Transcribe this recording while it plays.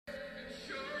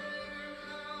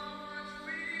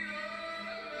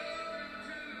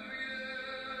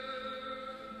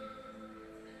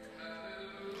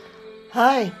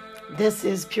Hi, this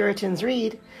is Puritans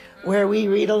Read, where we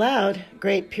read aloud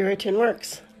great Puritan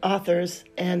works, authors,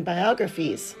 and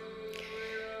biographies.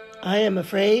 I am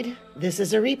afraid this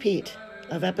is a repeat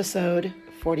of episode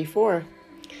 44.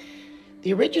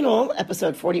 The original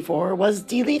episode 44 was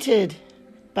deleted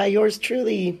by yours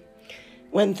truly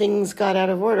when things got out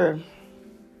of order.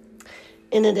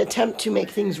 In an attempt to make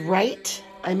things right,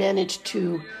 I managed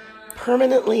to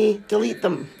permanently delete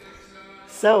them.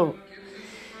 So,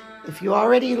 if you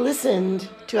already listened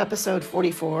to episode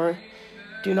 44,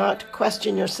 do not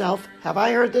question yourself, have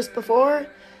I heard this before?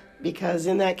 Because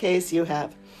in that case, you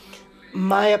have.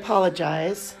 I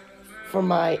apologize for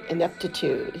my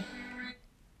ineptitude.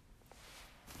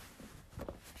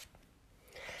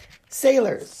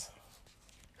 Sailors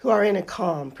who are in a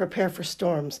calm prepare for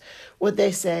storms. Would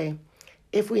they say,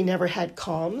 if we never had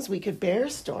calms, we could bear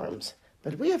storms.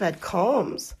 But we have had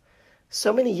calms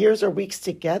so many years or weeks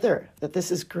together that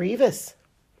this is grievous.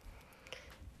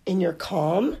 In your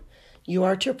calm, you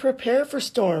are to prepare for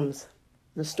storms.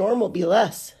 The storm will be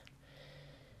less.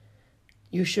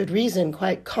 You should reason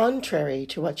quite contrary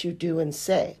to what you do and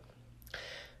say.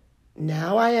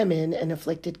 Now I am in an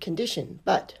afflicted condition,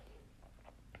 but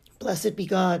blessed be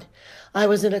God, I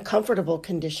was in a comfortable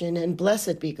condition, and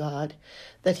blessed be God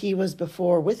that he was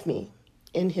before with me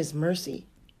in his mercy.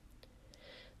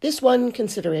 This one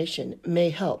consideration may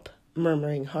help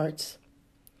murmuring hearts.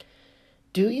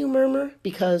 Do you murmur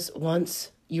because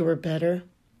once you were better?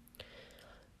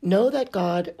 Know that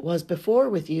God was before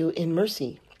with you in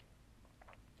mercy.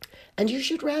 And you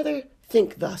should rather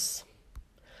think thus.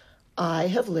 I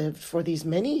have lived for these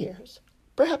many years,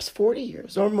 perhaps 40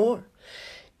 years or more,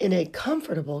 in a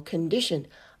comfortable condition.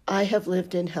 I have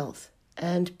lived in health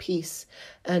and peace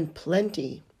and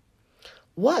plenty.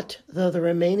 What though the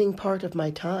remaining part of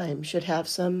my time should have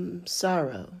some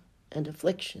sorrow and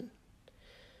affliction?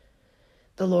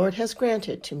 The Lord has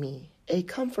granted to me a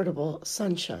comfortable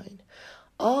sunshine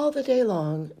all the day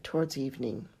long towards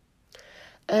evening.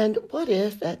 And what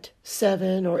if at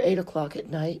 7 or 8 o'clock at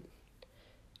night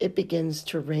it begins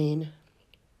to rain?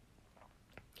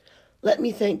 Let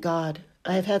me thank God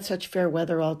I have had such fair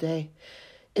weather all day.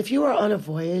 If you are on a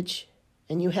voyage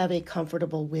and you have a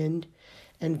comfortable wind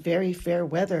and very fair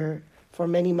weather for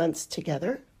many months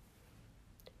together,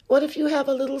 what if you have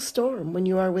a little storm when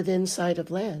you are within sight of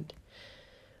land?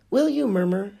 Will you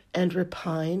murmur and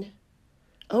repine?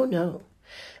 Oh no,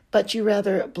 but you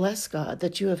rather bless God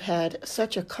that you have had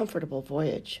such a comfortable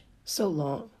voyage, so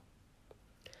long.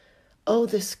 Oh,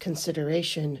 this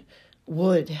consideration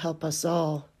would help us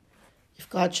all. If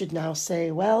God should now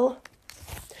say, well,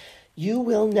 you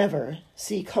will never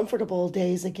see comfortable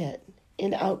days again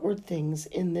in outward things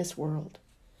in this world,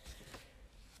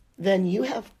 then you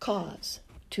have cause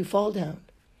to fall down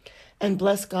and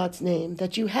bless God's name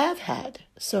that you have had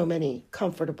so many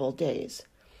comfortable days.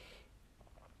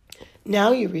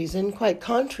 Now you reason quite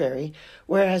contrary,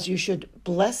 whereas you should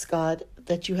bless God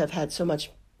that you have had so much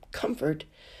comfort.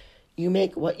 You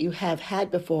make what you have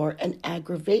had before an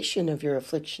aggravation of your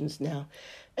afflictions now,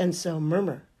 and so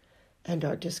murmur and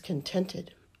are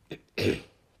discontented.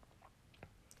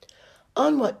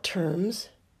 On what terms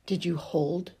did you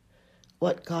hold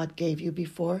what God gave you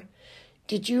before?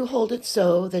 Did you hold it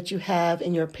so that you have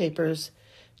in your papers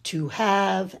to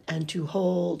have and to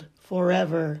hold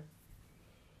forever?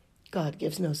 God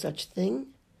gives no such thing.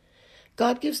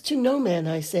 God gives to no man,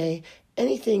 I say,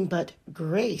 anything but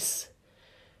grace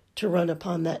to run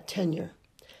upon that tenure.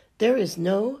 There is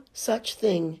no such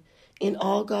thing in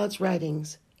all God's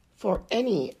writings for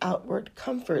any outward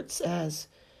comforts as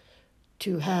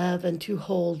to have and to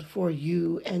hold for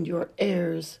you and your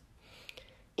heirs.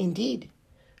 Indeed,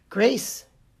 grace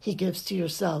he gives to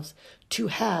yourselves to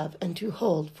have and to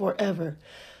hold forever,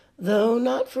 though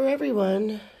not for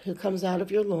everyone who comes out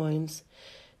of your loins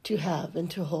to have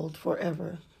and to hold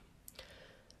forever.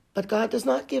 But God does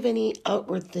not give any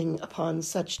outward thing upon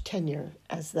such tenure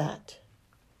as that.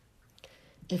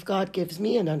 If God gives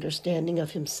me an understanding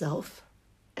of himself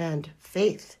and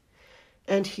faith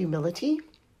and humility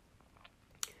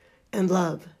and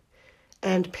love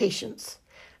and patience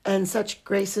and such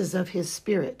graces of his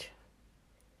Spirit,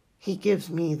 he gives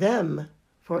me them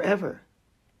forever.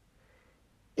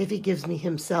 If he gives me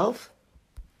himself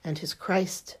and his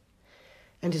Christ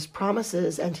and his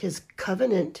promises and his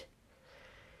covenant,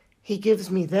 he gives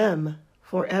me them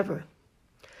forever.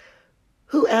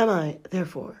 Who am I,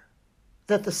 therefore,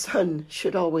 that the sun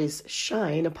should always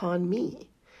shine upon me,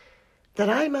 that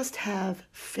I must have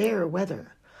fair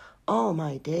weather all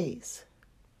my days?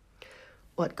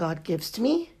 What God gives to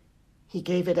me, he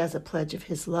gave it as a pledge of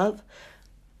his love.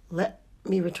 Let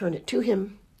me return it to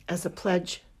him as a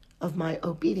pledge of my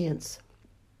obedience.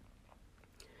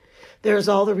 There is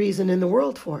all the reason in the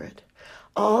world for it.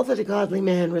 All that a godly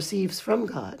man receives from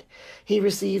God, he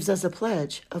receives as a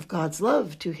pledge of God's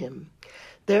love to him.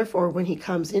 Therefore, when he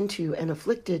comes into an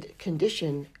afflicted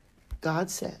condition,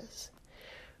 God says,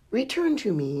 "Return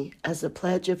to me as a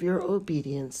pledge of your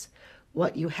obedience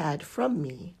what you had from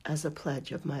me as a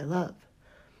pledge of my love."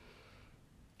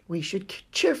 We should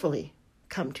cheerfully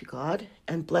come to God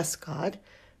and bless God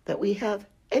that we have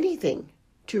anything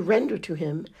to render to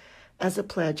him as a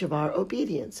pledge of our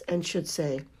obedience, and should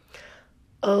say,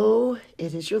 "Oh,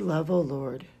 it is your love, O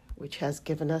Lord, which has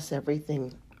given us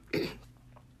everything,"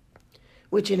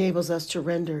 which enables us to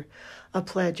render a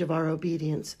pledge of our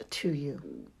obedience to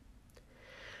you.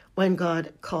 When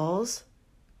God calls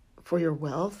for your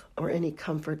wealth or any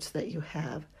comforts that you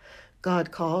have,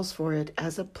 God calls for it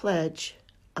as a pledge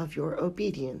of your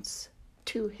obedience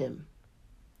to him.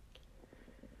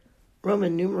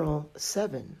 Roman numeral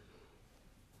 7.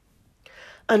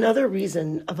 Another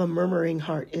reason of a murmuring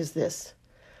heart is this: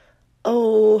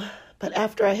 "Oh, but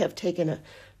after I have taken a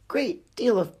great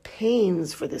deal of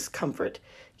pains for this comfort,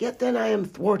 yet then I am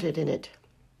thwarted in it."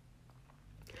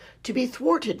 To be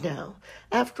thwarted now,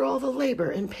 after all the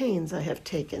labor and pains I have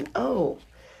taken, oh,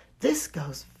 this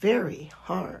goes very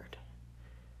hard.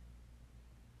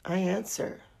 I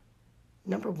answer,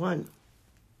 number 1,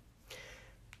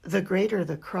 the greater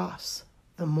the cross,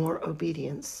 the more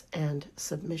obedience and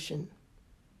submission.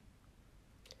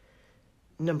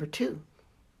 Number 2,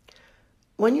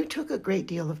 when you took a great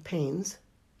deal of pains,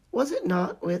 was it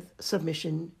not with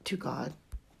submission to God?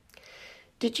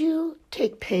 Did you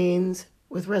take pains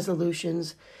with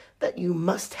resolutions that you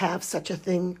must have such a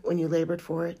thing when you labored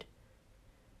for it?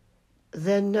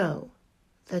 Then know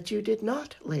that you did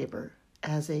not labor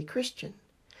as a Christian.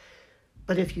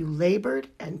 But if you labored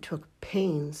and took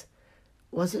pains,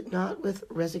 was it not with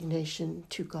resignation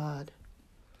to God?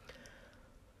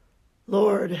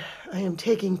 Lord, I am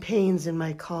taking pains in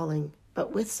my calling,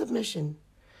 but with submission.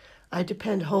 I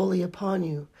depend wholly upon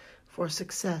you for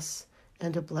success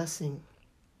and a blessing.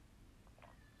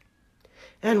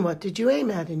 And what did you aim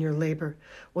at in your labor?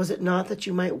 Was it not that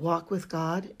you might walk with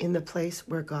God in the place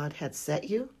where God had set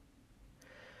you?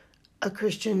 A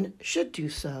Christian should do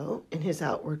so in his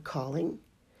outward calling.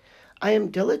 I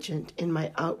am diligent in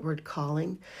my outward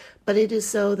calling, but it is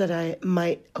so that I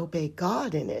might obey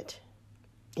God in it.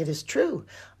 It is true,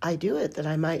 I do it that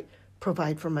I might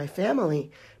provide for my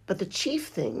family, but the chief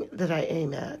thing that I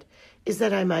aim at is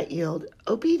that I might yield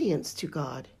obedience to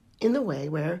God in the way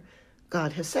where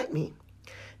God has set me.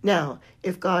 Now,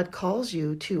 if God calls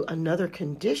you to another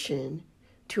condition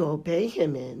to obey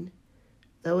him in,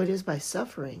 though it is by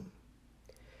suffering,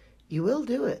 you will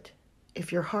do it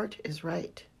if your heart is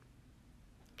right.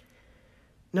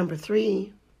 Number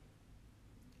 3,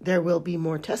 there will be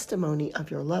more testimony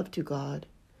of your love to God,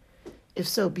 if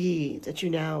so be that you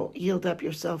now yield up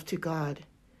yourself to God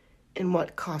in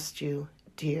what cost you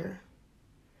dear.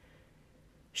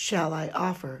 "Shall I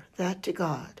offer that to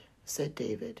God," said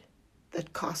David,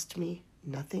 "that cost me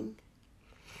nothing?"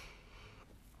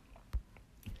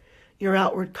 Your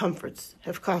outward comforts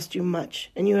have cost you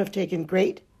much, and you have taken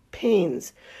great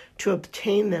pains to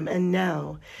obtain them. And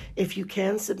now, if you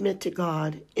can submit to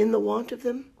God in the want of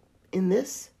them, in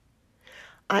this,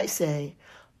 I say,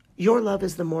 your love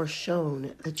is the more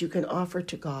shown that you can offer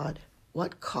to God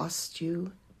what costs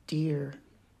you dear.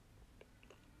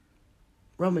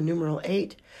 Roman numeral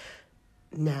 8.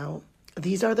 Now,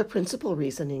 these are the principal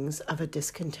reasonings of a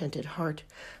discontented heart,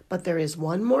 but there is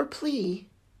one more plea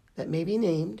that may be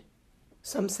named.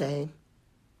 Some say,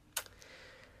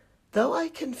 "Though I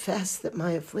confess that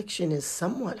my affliction is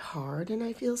somewhat hard and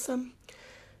I feel some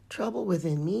trouble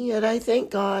within me, yet I thank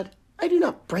God I do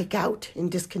not break out in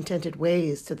discontented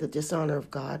ways to the dishonor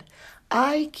of God.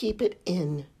 I keep it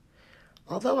in,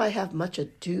 although I have much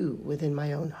ado within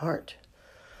my own heart."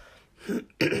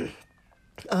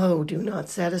 Oh, do not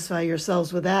satisfy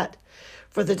yourselves with that,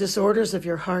 for the disorders of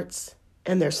your hearts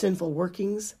and their sinful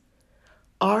workings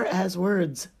are as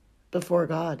words before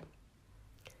God.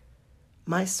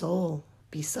 My soul,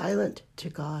 be silent to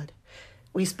God.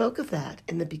 We spoke of that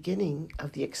in the beginning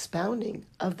of the expounding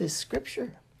of this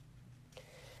scripture.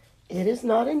 It is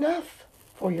not enough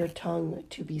for your tongue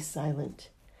to be silent,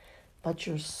 but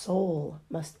your soul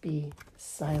must be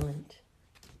silent.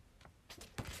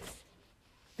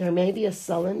 There may be a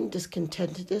sullen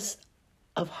discontentedness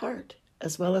of heart,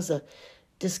 as well as a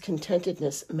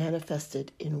discontentedness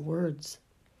manifested in words.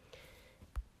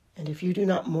 And if you do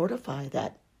not mortify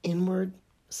that inward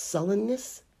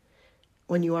sullenness,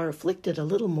 when you are afflicted a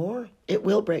little more, it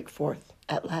will break forth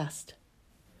at last.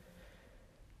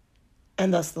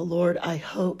 And thus the Lord, I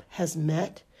hope, has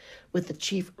met with the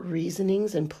chief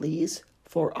reasonings and pleas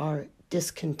for our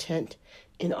discontent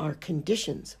in our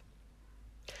conditions.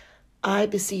 I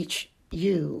beseech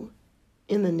you,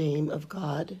 in the name of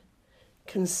God,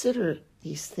 consider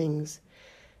these things,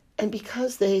 and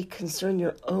because they concern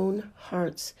your own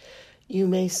hearts, you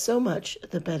may so much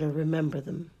the better remember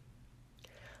them.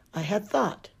 I had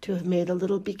thought to have made a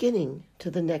little beginning to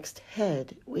the next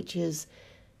head, which is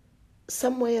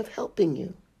some way of helping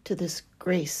you to this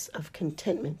grace of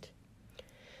contentment.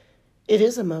 It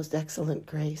is a most excellent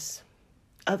grace,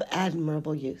 of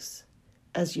admirable use,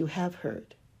 as you have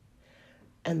heard,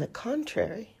 and the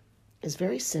contrary is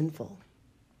very sinful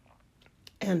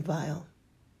and vile.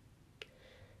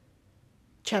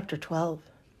 Chapter 12.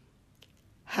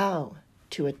 How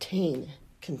to attain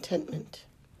contentment.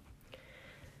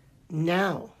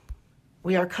 Now,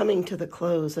 we are coming to the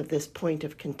close of this point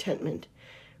of contentment,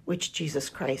 which Jesus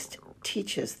Christ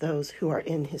teaches those who are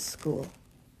in his school.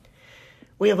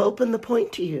 We have opened the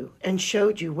point to you and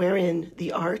showed you wherein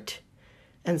the art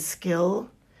and skill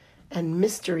and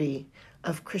mystery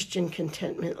of Christian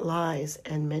contentment lies,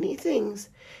 and many things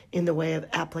in the way of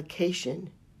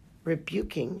application,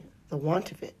 rebuking the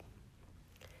want of it.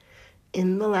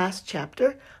 In the last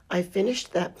chapter, I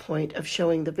finished that point of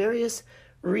showing the various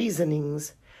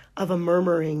reasonings of a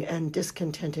murmuring and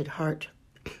discontented heart.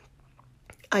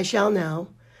 I shall now,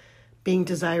 being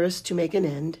desirous to make an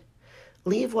end,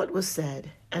 leave what was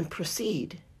said and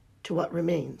proceed to what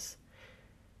remains.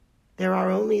 There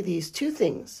are only these two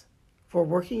things for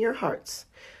working your hearts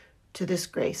to this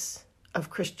grace of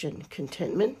Christian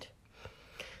contentment.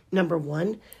 Number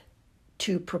one,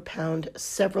 to propound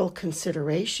several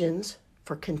considerations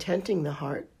for contenting the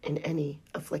heart in any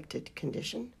afflicted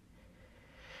condition.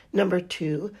 Number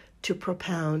two, to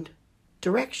propound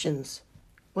directions,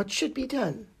 what should be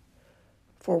done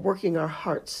for working our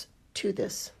hearts to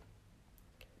this.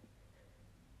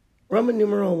 Roman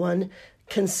numeral 1,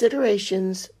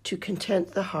 considerations to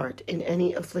content the heart in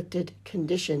any afflicted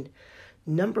condition.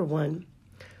 Number 1,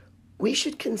 we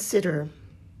should consider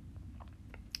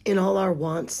in all our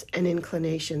wants and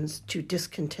inclinations to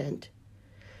discontent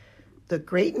the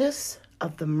greatness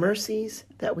of the mercies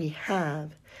that we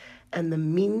have and the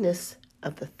meanness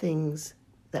of the things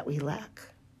that we lack.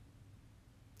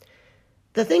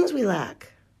 The things we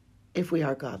lack, if we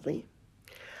are godly,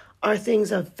 are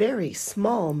things of very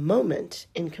small moment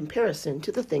in comparison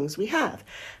to the things we have.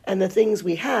 And the things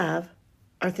we have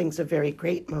are things of very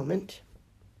great moment.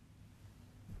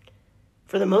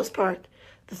 For the most part,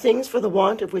 the things for the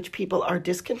want of which people are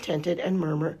discontented and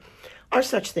murmur are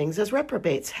such things as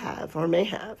reprobates have or may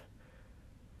have.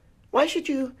 Why should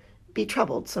you be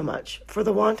troubled so much for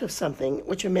the want of something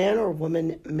which a man or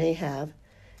woman may have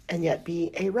and yet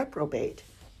be a reprobate,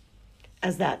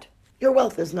 as that your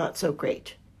wealth is not so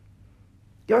great,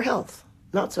 your health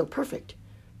not so perfect,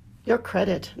 your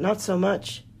credit not so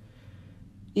much?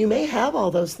 You may have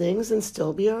all those things and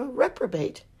still be a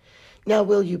reprobate. Now,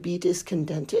 will you be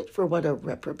discontented for what a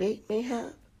reprobate may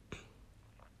have?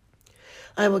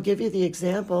 I will give you the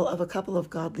example of a couple of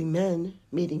godly men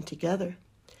meeting together.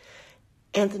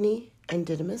 Anthony and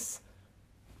Didymus.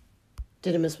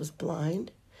 Didymus was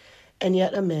blind, and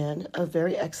yet a man of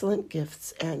very excellent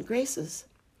gifts and graces.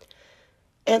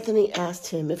 Anthony asked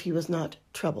him if he was not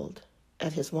troubled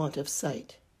at his want of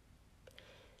sight.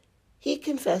 He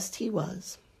confessed he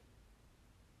was.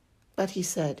 But he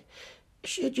said,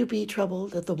 should you be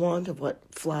troubled at the want of what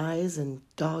flies and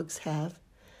dogs have,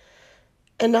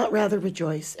 and not rather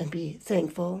rejoice and be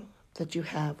thankful that you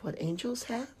have what angels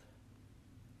have?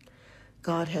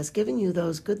 God has given you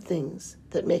those good things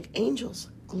that make angels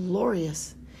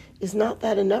glorious. Is not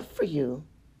that enough for you,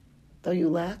 though you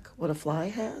lack what a fly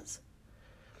has?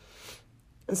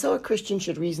 And so a Christian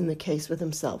should reason the case with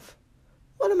himself.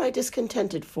 What am I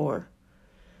discontented for?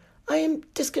 I am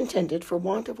discontented for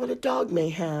want of what a dog may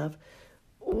have,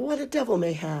 what a devil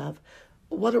may have,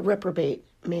 what a reprobate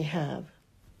may have.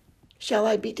 Shall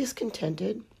I be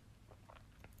discontented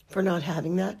for not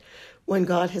having that when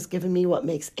God has given me what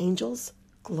makes angels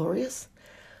glorious?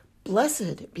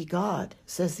 Blessed be God,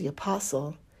 says the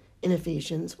apostle in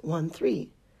Ephesians 1:3,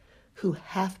 who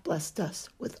hath blessed us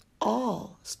with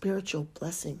all spiritual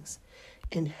blessings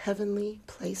in heavenly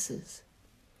places.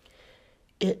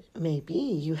 It may be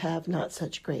you have not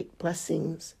such great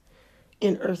blessings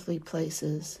in earthly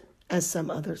places as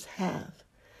some others have.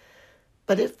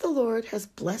 But if the Lord has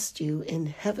blessed you in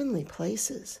heavenly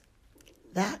places,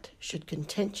 that should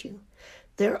content you.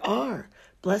 There are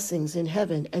blessings in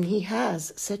heaven, and he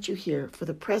has set you here for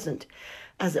the present,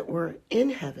 as it were, in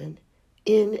heaven,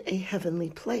 in a heavenly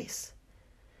place.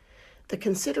 The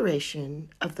consideration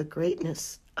of the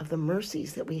greatness of the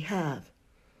mercies that we have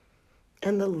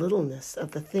and the littleness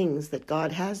of the things that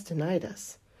God has denied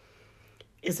us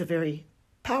is a very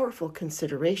powerful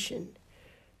consideration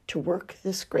to work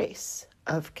this grace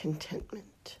of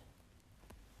contentment.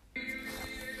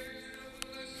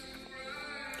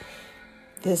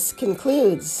 This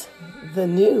concludes the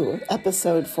new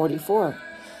episode 44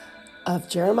 of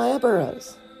Jeremiah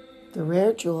Burroughs, The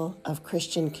Rare Jewel of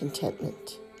Christian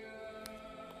Contentment.